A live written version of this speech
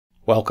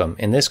Welcome.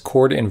 In this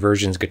Chord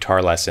Inversions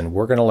guitar lesson,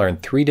 we're going to learn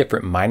 3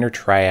 different minor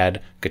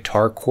triad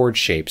guitar chord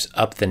shapes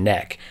up the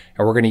neck,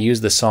 and we're going to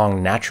use the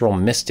song Natural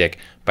Mystic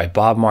by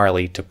Bob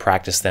Marley to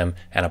practice them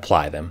and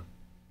apply them.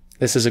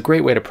 This is a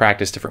great way to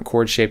practice different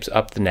chord shapes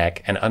up the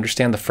neck and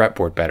understand the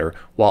fretboard better,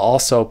 while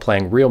also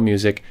playing real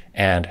music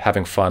and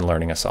having fun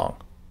learning a song.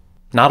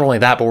 Not only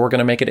that, but we're going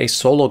to make it a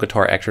solo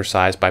guitar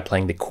exercise by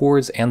playing the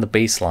chords and the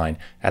bass line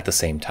at the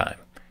same time.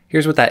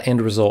 Here's what that end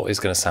result is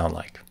going to sound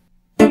like.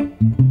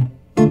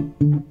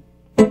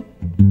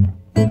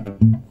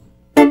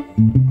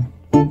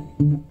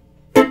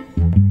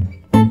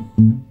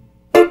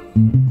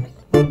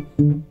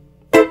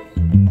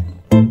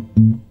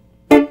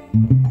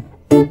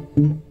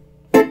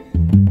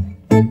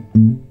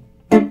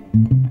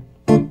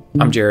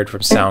 I'm Jared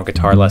from Sound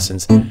Guitar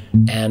Lessons,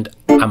 and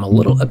I'm a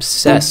little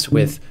obsessed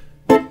with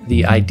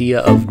the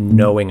idea of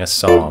knowing a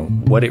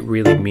song. What it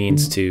really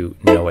means to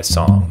know a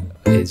song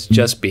is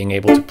just being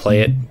able to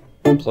play it,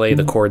 play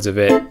the chords of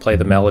it, play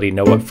the melody,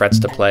 know what frets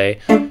to play.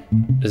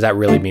 Does that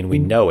really mean we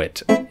know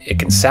it? It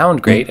can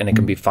sound great and it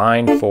can be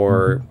fine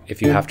for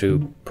if you have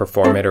to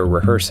perform it or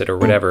rehearse it or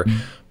whatever,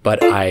 but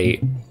I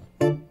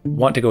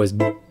want to go as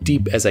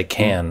deep as I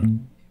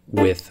can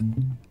with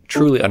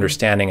truly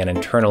understanding and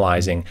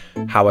internalizing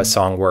how a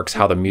song works,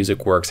 how the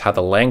music works, how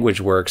the language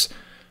works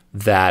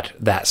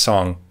that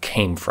song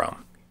came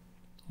from.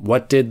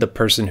 What did the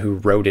person who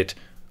wrote it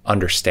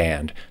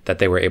understand that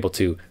they were able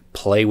to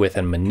play with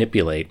and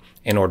manipulate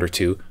in order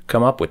to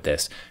come up with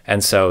this?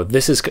 And so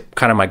this is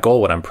kind of my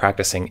goal when I'm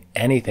practicing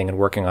anything and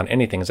working on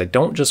anything, is I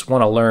don't just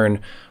want to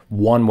learn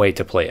one way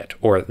to play it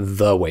or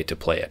the way to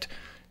play it.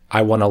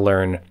 I want to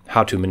learn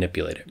how to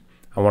manipulate it.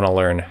 I want to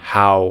learn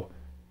how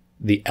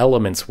the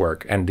elements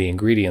work and the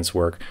ingredients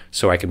work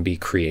so I can be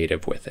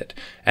creative with it.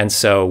 And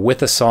so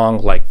with a song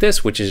like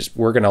this, which is,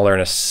 we're going to learn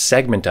a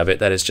segment of it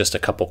that is just a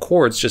couple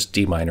chords, just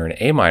D minor and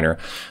A minor,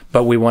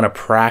 but we want to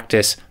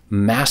practice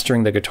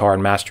mastering the guitar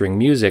and mastering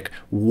music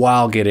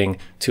while getting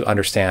to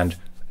understand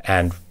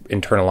and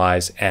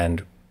internalize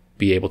and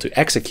be able to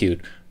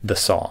execute the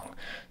song.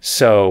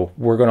 So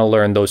we're going to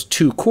learn those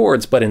 2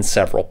 chords, but in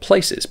several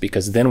places,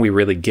 because then we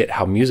really get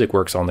how music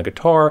works on the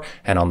guitar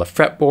and on the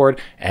fretboard,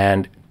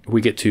 and we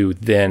get to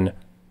then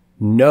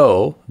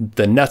know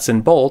the nuts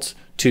and bolts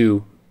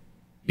to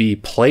be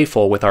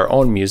playful with our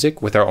own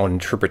music, with our own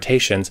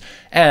interpretations,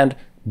 and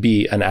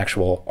be an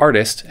actual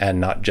artist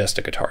and not just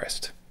a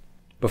guitarist.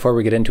 Before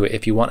we get into it,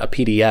 if you want a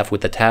PDF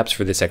with the tabs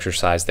for this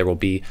exercise, there will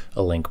be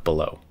a link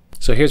below.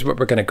 So here's what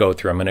we're going to go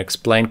through. I'm going to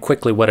explain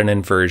quickly what an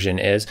inversion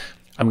is.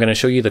 I'm going to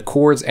show you the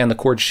chords and the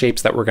chord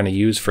shapes that we're going to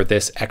use for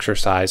this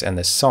exercise and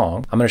this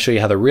song. I'm going to show you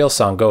how the real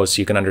song goes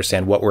so you can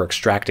understand what we're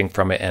extracting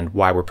from it and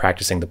why we're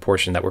practicing the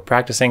portion that we're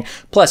practicing.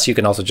 Plus, you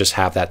can also just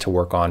have that to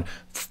work on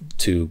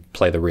to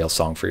play the real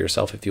song for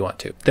yourself if you want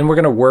to. Then we're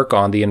going to work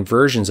on the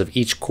inversions of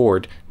each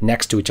chord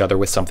next to each other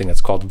with something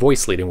that's called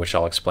voice leading, which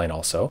I'll explain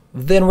also.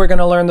 Then we're going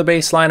to learn the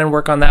bass line and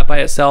work on that by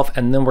itself,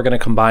 and then we're going to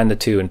combine the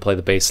 2 and play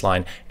the bass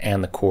line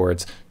and the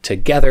chords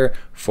together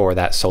for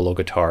that solo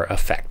guitar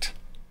effect.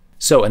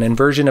 So an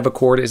inversion of a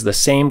chord is the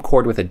same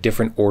chord with a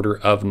different order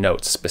of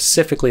notes,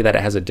 specifically that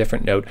it has a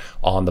different note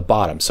on the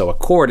bottom. So a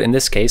chord, in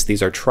this case,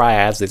 these are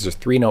triads, these are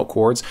 3-note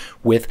chords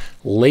with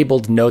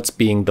labeled notes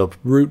being the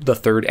root, the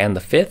 3rd, and the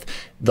 5th.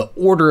 The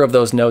order of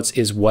those notes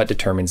is what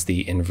determines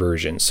the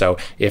inversion. So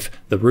if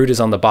the root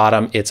is on the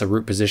bottom, it's a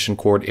root position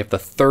chord. If the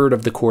 3rd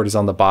of the chord is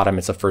on the bottom,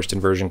 it's a first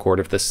inversion chord.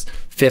 If the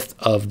 5th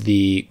of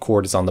the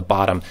chord is on the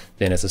bottom,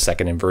 then it's a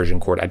second inversion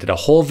chord. I did a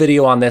whole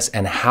video on this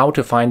and how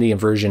to find the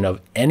inversion of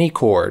any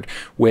chord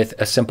with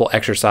a simple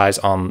exercise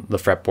on the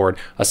fretboard,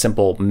 a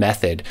simple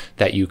method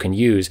that you can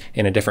use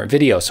in a different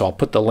video. So I'll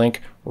put the link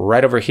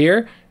right over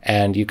here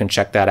and you can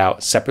check that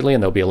out separately,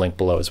 and there'll be a link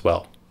below as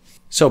well.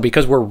 So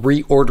because we're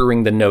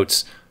reordering the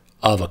notes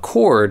of a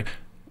chord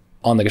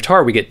on the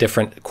guitar, we get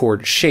different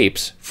chord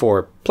shapes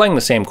for playing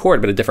the same chord,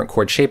 but a different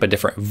chord shape, a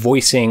different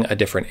voicing, a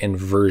different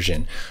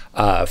inversion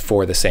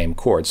for the same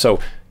chord. So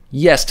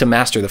yes, to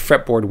master the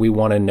fretboard, we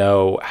want to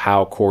know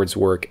how chords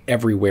work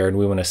everywhere, and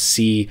we want to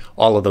see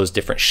all of those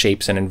different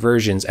shapes and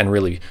inversions and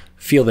really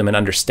feel them and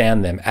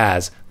understand them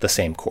as the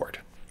same chord.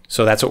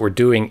 So that's what we're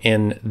doing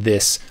in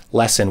this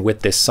lesson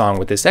with this song,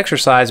 with this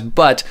exercise,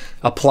 but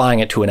applying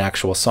it to an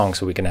actual song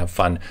so we can have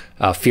fun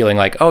feeling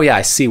like, oh yeah,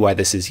 I see why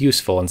this is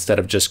useful, instead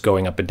of just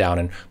going up and down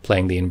and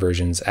playing the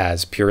inversions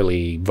as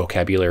purely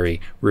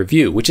vocabulary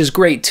review, which is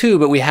great too,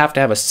 but we have to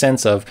have a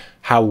sense of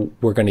how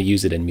we're going to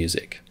use it in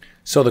music.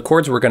 So the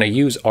chords we're going to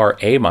use are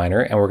A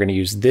minor, and we're going to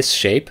use this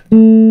shape for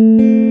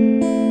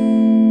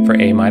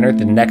A minor.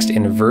 The next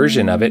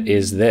inversion of it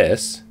is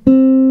this,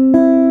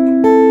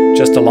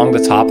 just along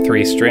the top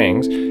 3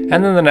 strings, and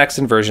then the next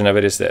inversion of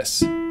it is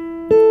this.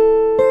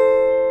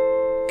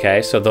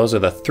 Okay, so those are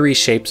the 3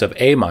 shapes of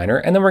A minor,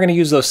 and then we're going to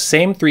use those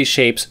same 3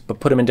 shapes but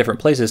put them in different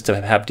places to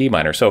have D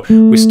minor. So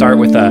we start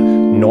with a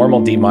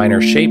normal D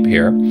minor shape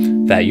here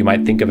that you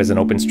might think of as an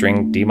open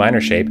string D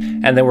minor shape,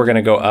 and then we're going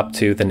to go up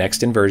to the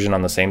next inversion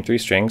on the same 3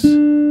 strings.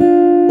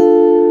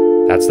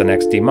 That's the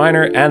next D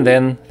minor, and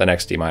then the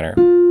next D minor.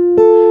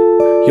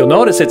 You'll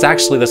notice it's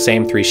actually the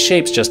same three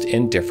shapes, just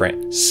in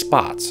different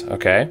spots,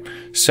 okay?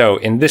 So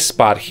in this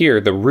spot here,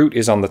 the root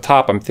is on the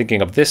top. I'm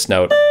thinking of this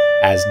note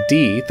as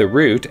D, the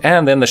root,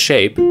 and then the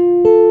shape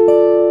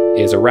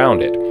is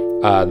around it,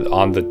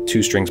 on the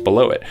two strings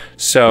below it.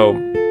 So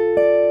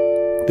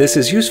this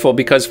is useful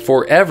because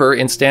forever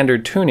in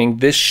standard tuning,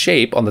 this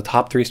shape on the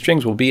top three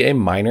strings will be a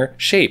minor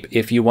shape.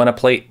 If you want to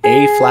play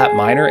A flat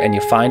minor and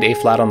you find A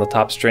flat on the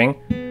top string,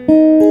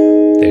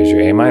 there's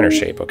your A minor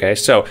shape, okay?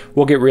 So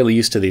we'll get really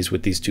used to these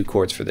with these two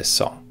chords for this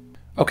song.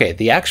 Okay,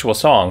 the actual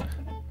song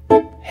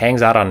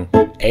hangs out on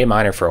A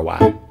minor for a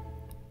while.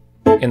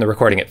 In the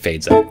recording, it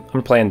fades up.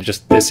 I'm playing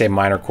just this A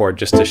minor chord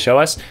just to show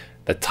us.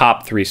 The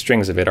top three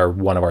strings of it are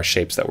one of our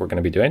shapes that we're going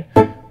to be doing.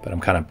 But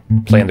I'm kind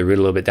of playing the root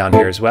a little bit down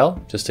here as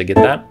well, just to get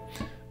that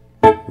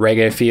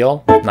reggae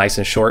feel, nice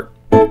and short,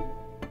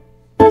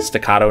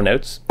 staccato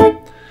notes.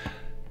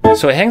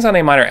 So it hangs on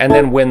A minor, and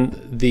then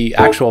when the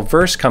actual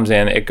verse comes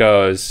in, it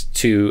goes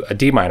to a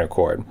D minor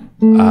chord.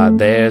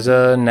 There's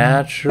a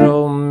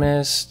natural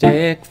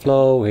mystic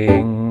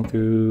flowing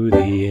through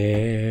the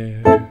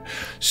air.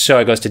 So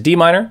it goes to D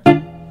minor,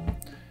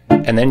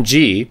 and then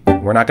G.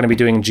 We're not going to be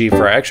doing G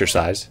for our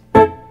exercise,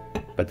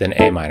 but then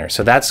A minor.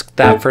 So that's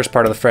that first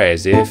part of the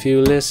phrase. If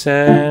you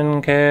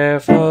listen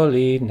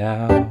carefully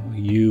now,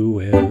 you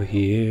will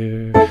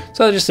hear.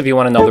 So just if you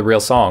want to know the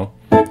real song,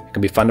 it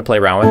can be fun to play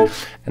around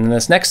with. And then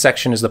this next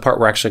section is the part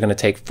we're actually going to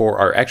take for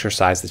our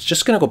exercise. It's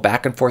just going to go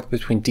back and forth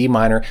between D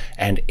minor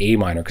and A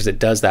minor because it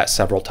does that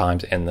several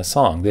times in the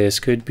song. This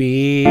could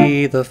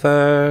be the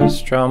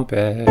first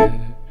trumpet,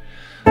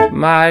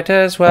 might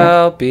as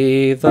well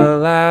be the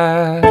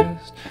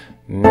last.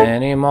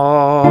 Many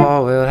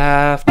more will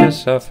have to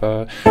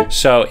suffer.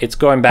 So it's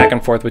going back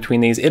and forth between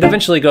these. It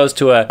eventually goes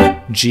to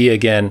a G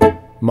again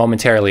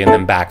momentarily and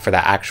then back for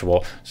the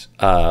actual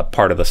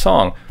part of the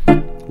song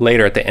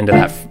later at the end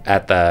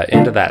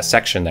of that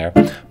section there.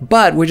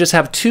 But we just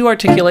have two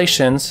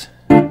articulations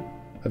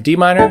of D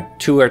minor,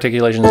 two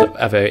articulations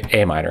of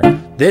A minor.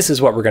 This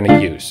is what we're going to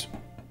use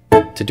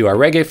to do our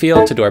reggae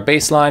feel, to do our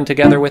bass line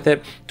together with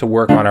it, to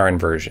work on our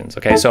inversions.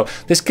 Okay, so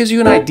this gives you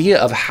an idea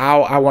of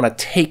how I want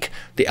to take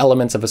the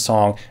elements of a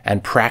song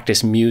and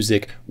practice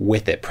music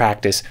with it.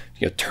 Practice,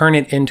 turn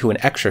it into an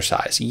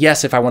exercise.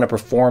 Yes, if I want to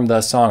perform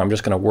the song, I'm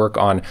just going to work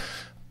on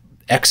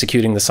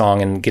executing the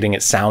song and getting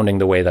it sounding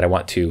the way that I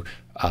want to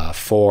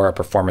for a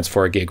performance,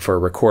 for a gig, for a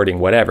recording,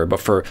 whatever. But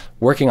for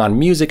working on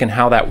music and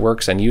how that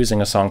works and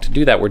using a song to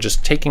do that, we're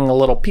just taking a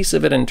little piece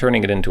of it and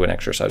turning it into an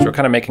exercise. We're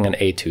kind of making an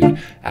etude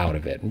out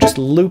of it and just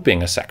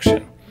looping a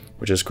section,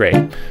 which is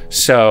great.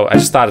 So I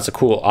just thought it's a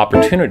cool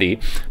opportunity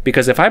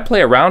because if I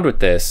play around with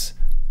this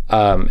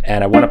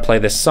and I want to play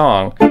this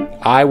song,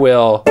 I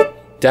will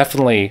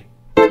definitely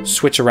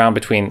switch around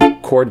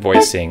between chord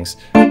voicings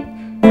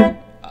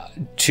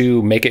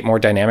to make it more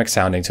dynamic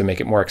sounding, to make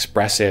it more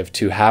expressive,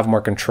 to have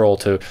more control,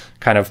 to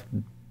kind of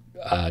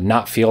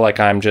not feel like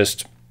I'm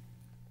just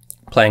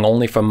playing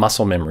only from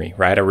muscle memory,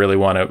 right? I really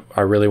want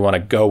to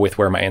go with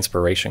where my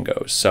inspiration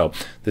goes. So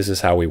this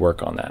is how we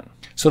work on that.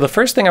 So the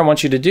first thing I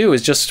want you to do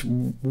is just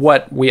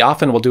what we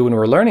often will do when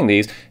we're learning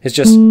these is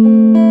just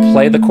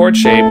play the chord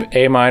shape,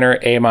 A minor,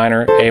 A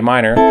minor, A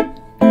minor.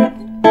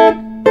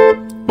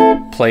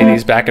 Play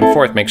these back and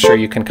forth. Make sure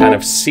you can kind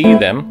of see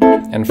them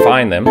and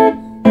find them.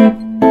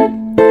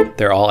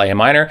 They're all A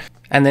minor,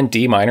 and then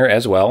D minor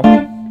as well.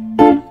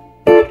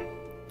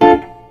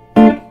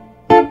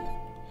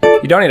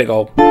 You don't need to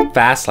go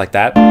fast like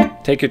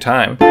that. Take your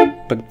time,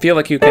 but feel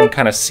like you can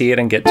kind of see it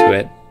and get to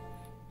it.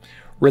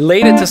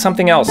 Relate it to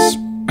something else.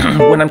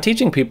 When I'm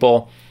teaching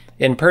people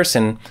in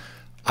person,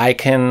 I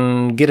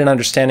can get an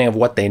understanding of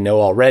what they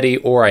know already,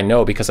 or I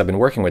know because I've been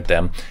working with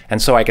them.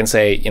 And so I can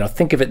say,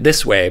 think of it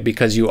this way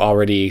because you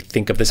already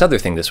think of this other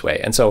thing this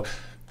way. And so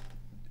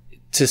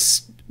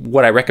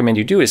what I recommend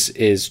you do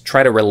is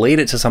try to relate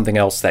it to something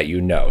else that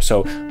you know.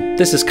 So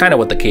this is kind of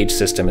what the cage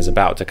system is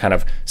about, to kind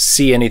of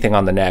see anything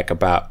on the neck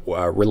about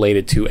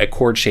related to a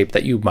chord shape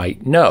that you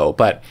might know,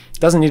 but it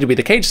doesn't need to be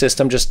the cage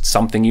system, just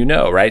something you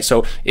know, right?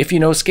 So if you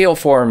know scale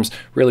forms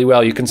really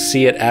well, you can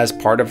see it as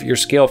part of your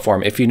scale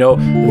form. If you know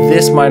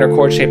this minor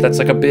chord shape that's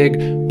like a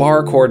big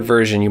bar chord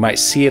version, you might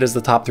see it as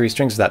the top three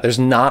strings of that. There's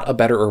not a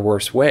better or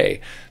worse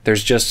way.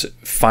 There's just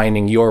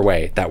finding your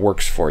way that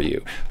works for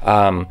you.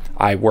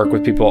 I work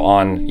with people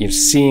on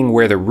seeing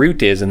where the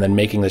root is and then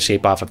making the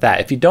shape off of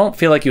that. If you don't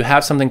feel like you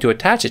have something to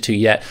attach it to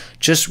yet,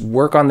 just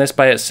work on this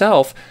by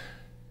itself.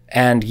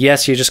 And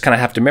yes, you just kind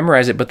of have to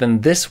memorize it, but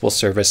then this will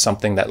serve as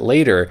something that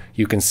later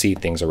you can see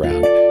things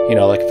around.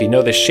 Like if you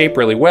know this shape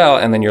really well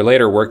and then you're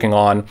later working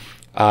on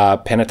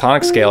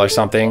pentatonic scale or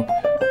something,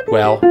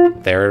 well,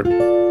 they're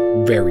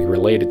very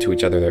related to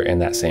each other. They're in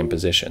that same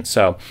position.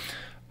 So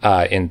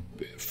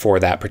for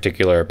that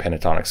particular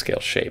pentatonic scale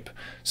shape.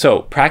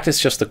 So practice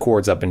just the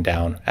chords up and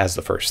down as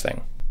the first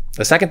thing.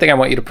 The second thing I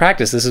want you to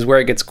practice, this is where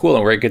it gets cool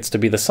and where it gets to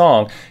be the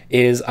song,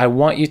 is I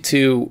want you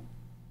to,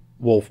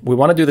 we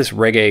want to do this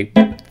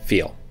reggae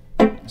feel.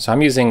 So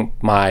I'm using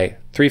my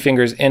 3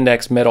 fingers,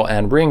 index, middle,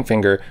 and ring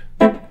finger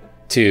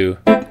to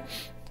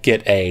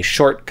get a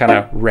short kind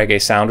of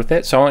reggae sound with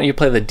it. So I want you to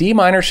play the D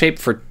minor shape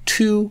for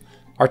 2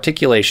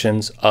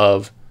 articulations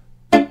of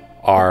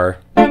our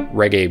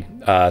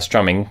reggae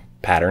strumming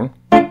pattern,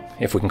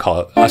 if we can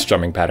call it a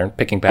strumming pattern,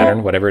 picking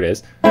pattern, whatever it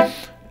is.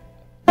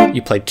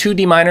 You play 2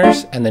 D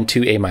minors and then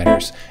 2 A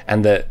minors,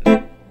 and that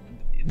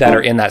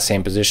are in that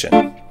same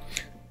position.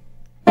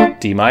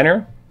 D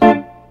minor,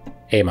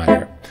 A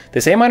minor.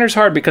 This A minor is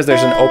hard because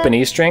there's an open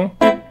E string.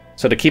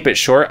 So to keep it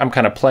short, I'm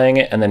kind of playing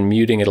it and then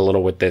muting it a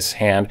little with this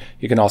hand.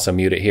 You can also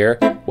mute it here.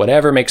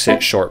 Whatever makes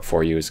it short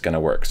for you is going to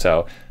work.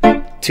 So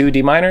 2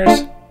 D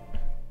minors,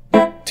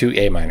 2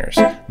 A minors.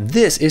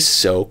 This is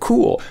so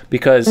cool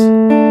because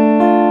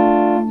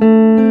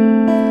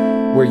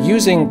we're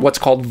using what's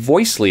called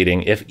voice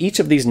leading. If each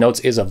of these notes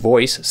is a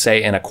voice,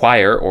 say in a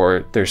choir,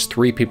 or there's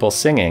 3 people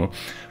singing,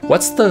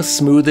 what's the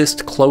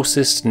smoothest,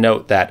 closest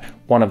note that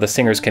one of the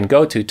singers can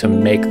go to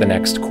make the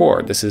next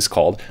chord? This is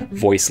called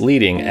voice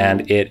leading,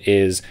 and it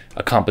is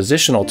a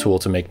compositional tool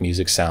to make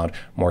music sound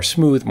more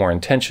smooth, more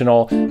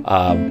intentional,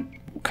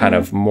 kind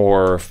of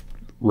more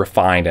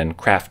refined and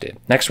crafted.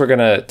 Next, we're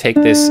gonna take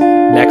this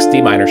next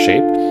D minor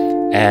shape,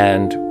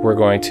 and we're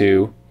going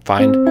to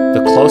find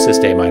the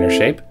closest A minor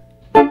shape,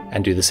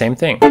 and do the same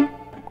thing.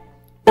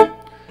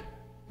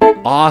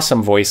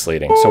 Awesome voice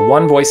leading. So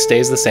one voice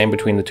stays the same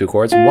between the 2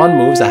 chords, one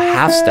moves a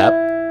half step,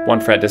 1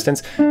 fret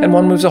distance, and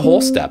one moves a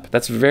whole step.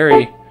 That's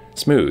very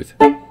smooth.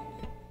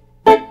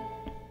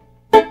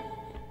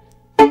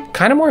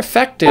 Kind of more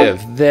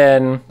effective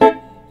than,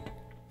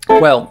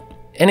 well,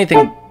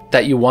 anything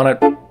that you want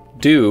to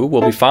do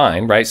will be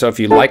fine, right? So if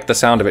you like the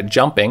sound of it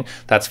jumping,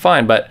 that's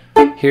fine, but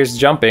here's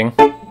jumping.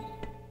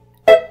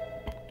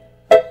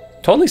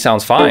 Totally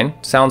sounds fine,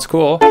 sounds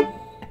cool,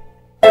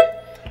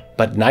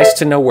 but nice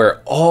to know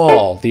where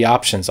all the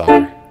options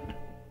are.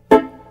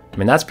 I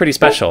mean, that's pretty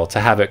special to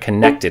have it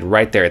connected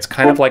right there. It's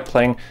kind of like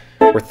playing,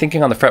 we're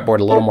thinking on the fretboard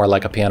a little more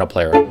like a piano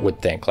player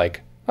would think,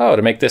 like, oh,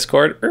 to make this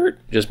chord,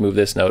 just move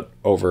this note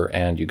over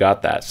and you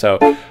got that. So,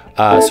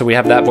 so we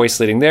have that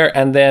voice leading there,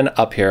 and then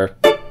up here,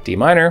 D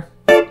minor,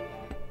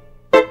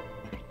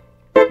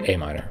 A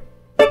minor.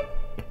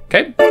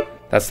 Okay,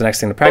 that's the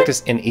next thing to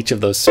practice in each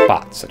of those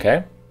spots,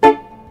 okay?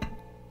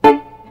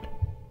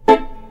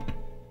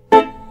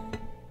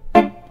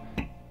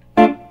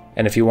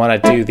 And if you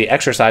want to do the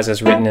exercise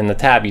as written in the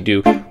tab, you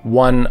do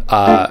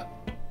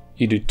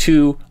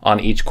 2 on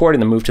each chord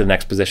and then move to the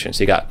next position.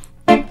 So you got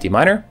D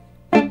minor,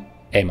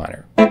 A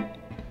minor,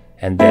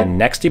 and then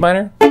next D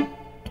minor,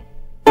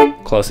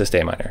 closest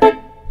A minor,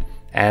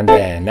 and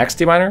then next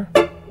D minor,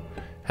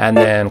 and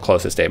then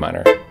closest A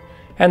minor,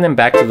 and then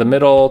back to the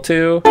middle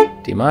to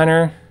D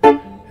minor,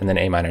 and then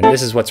A minor. And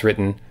this is what's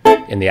written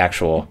in the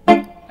actual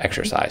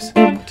exercise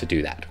to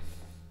do that.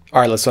 All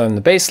right, let's learn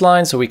the bass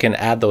line so we can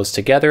add those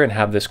together and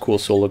have this cool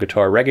solo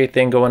guitar reggae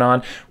thing going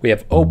on. We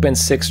have open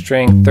 6th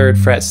string, 3rd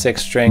fret 6th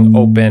string,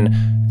 open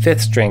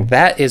 5th string.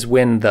 That is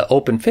when the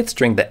open 5th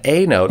string, the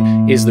A note,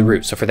 is the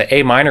root. So for the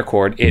A minor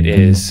chord, it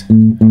is,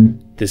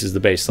 this is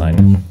the bass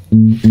line.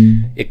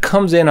 It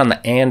comes in on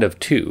the and of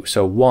 2.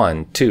 So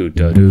 1, 2,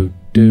 da do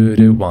do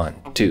do, 1,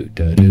 2,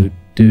 da do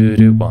do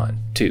do, 1,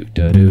 2,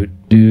 da do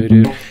do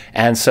do.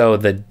 And so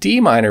the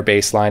D minor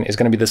bass line is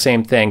going to be the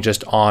same thing,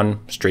 just on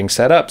string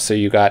set up. So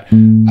you got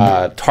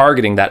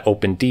targeting that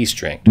open D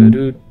string.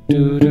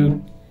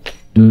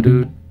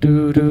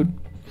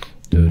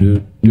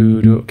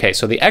 Okay,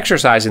 so the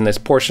exercise in this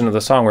portion of the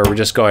song where we're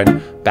just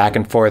going back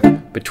and forth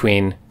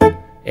between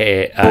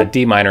a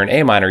D minor and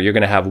A minor, you're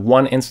going to have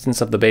 1 instance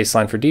of the bass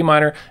line for D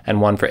minor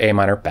and 1 for A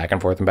minor, back and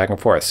forth and back and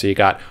forth. So you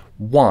got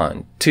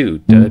 1, 2,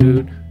 da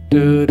do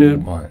do do,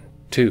 1,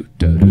 2,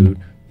 da do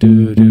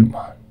do do,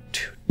 1,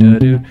 2, da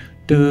do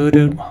do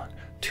do, 1,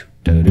 2,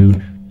 da do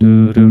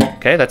do do.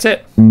 Okay, that's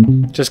it.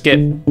 Just get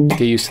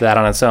used to that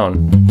on its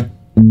own.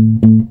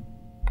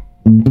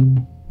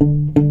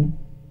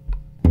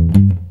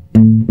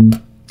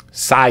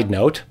 Side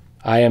note,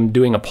 I am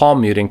doing a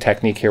palm muting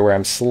technique here where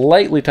I'm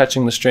slightly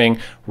touching the string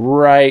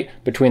right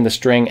between the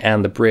string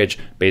and the bridge.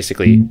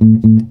 Basically,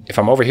 if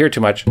I'm over here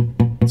too much,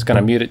 it's going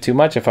to mute it too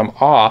much. If I'm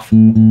off,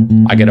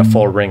 I get a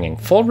full ringing.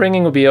 Full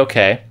ringing would be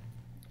okay.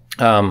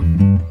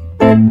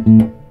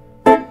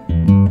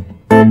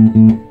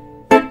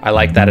 I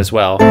like that as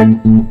well.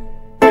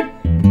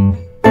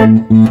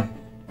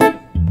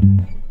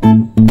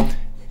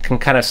 Can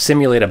kind of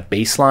simulate a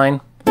bass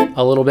line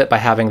a little bit by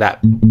having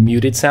that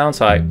muted sound,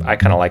 so I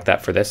kind of like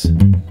that for this.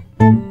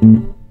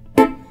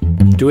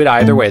 Do it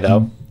either way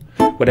though.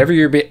 Whatever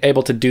you're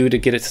able to do to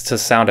get it to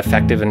sound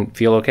effective and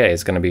feel okay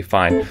is going to be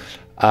fine.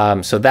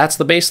 So that's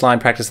the bass line.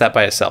 Practice that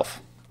by itself.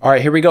 All right,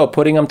 here we go,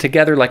 putting them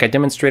together like I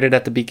demonstrated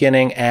at the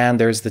beginning, and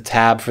there's the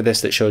tab for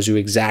this that shows you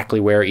exactly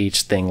where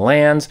each thing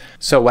lands.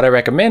 So what I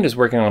recommend is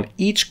working on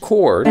each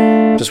chord,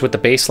 just with the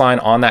bass line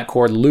on that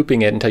chord,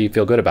 looping it until you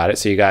feel good about it.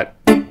 So you got,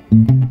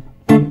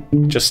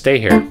 just stay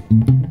here.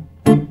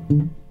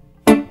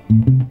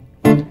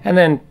 And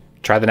then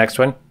try the next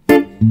one.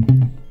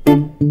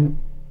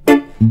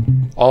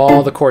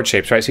 All the chord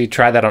shapes, right? So you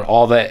try that on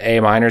all the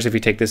A minors if you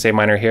take this A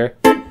minor here.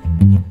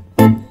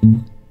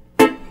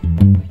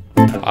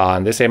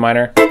 On this A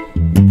minor,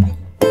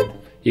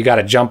 you got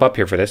to jump up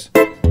here for this.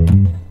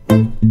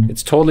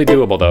 It's totally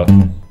doable though.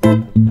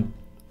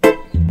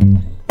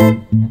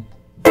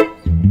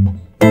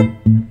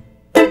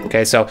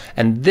 Okay, so,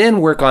 and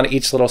then work on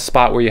each little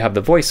spot where you have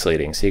the voice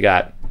leading. So you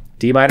got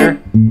D minor,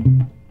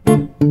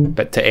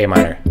 but to A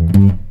minor.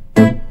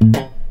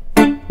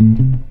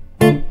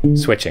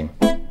 Switching.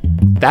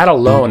 That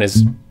alone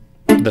is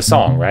the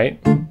song, right?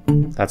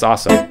 That's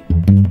awesome.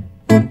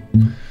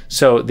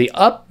 So the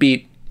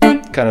upbeat,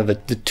 kind of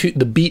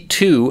the beat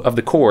 2 of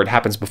the chord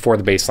happens before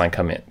the bass line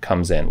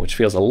comes in, which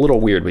feels a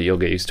little weird, but you'll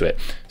get used to it.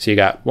 So you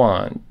got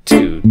 1,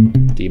 2,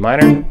 D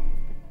minor,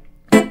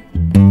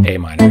 A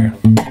minor,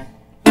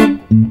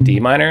 D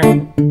minor,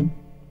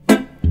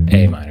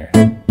 A minor.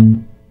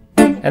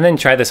 And then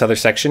try this other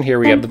section. Here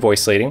we have the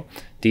voice leading.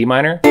 D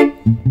minor,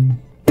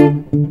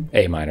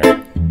 A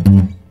minor,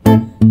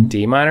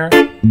 D minor,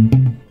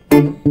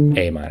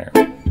 A minor.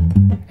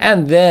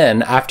 And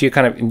then after you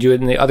kind of do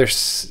it in the other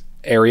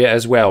area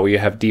as well, where you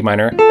have D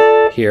minor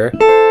here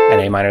and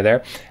A minor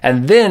there,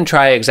 and then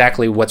try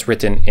exactly what's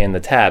written in the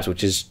tabs,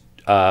 which is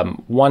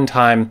one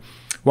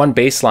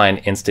bass line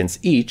instance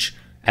each,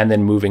 and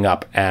then moving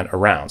up and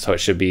around. So it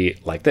should be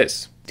like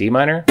this: D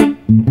minor,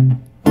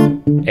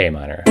 A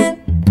minor,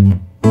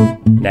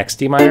 next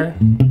D minor,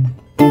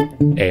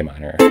 A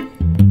minor,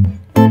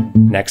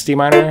 next D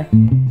minor,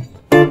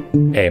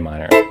 A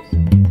minor,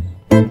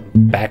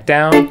 back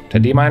down to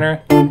D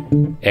minor,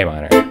 A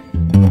minor.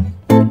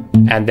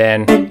 And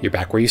then you're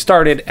back where you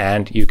started,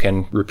 and you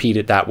can repeat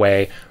it that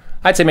way.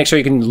 I'd say make sure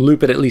you can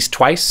loop it at least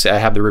twice. I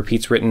have the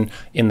repeats written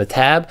in the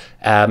tab,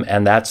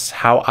 and that's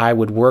how I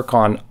would work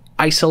on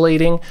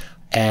isolating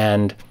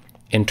and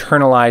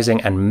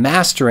internalizing and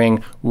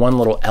mastering one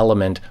little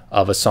element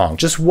of a song.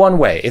 Just one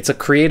way. It's a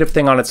creative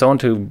thing on its own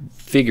to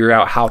figure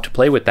out how to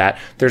play with that.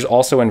 There's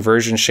also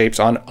inversion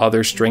shapes on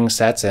other string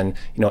sets and,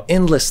 you know,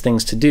 endless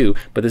things to do,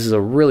 but this is a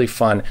really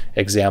fun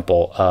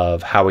example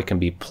of how we can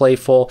be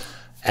playful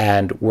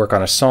and work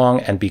on a song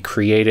and be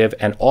creative,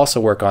 and also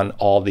work on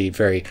all the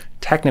very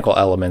technical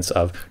elements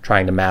of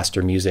trying to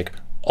master music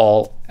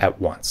all at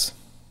once.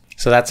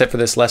 So that's it for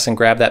this lesson.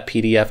 Grab that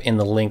PDF in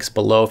the links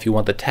below if you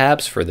want the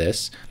tabs for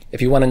this.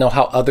 If you want to know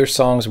how other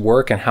songs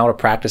work and how to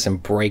practice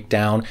and break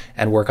down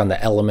and work on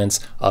the elements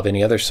of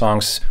any other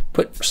songs,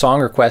 put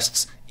song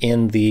requests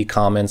in the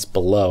comments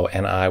below,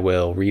 and I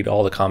will read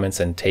all the comments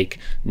and take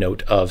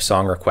note of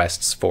song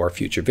requests for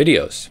future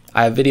videos.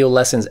 I have video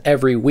lessons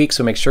every week,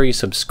 so make sure you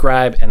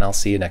subscribe, and I'll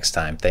see you next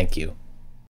time. Thank you.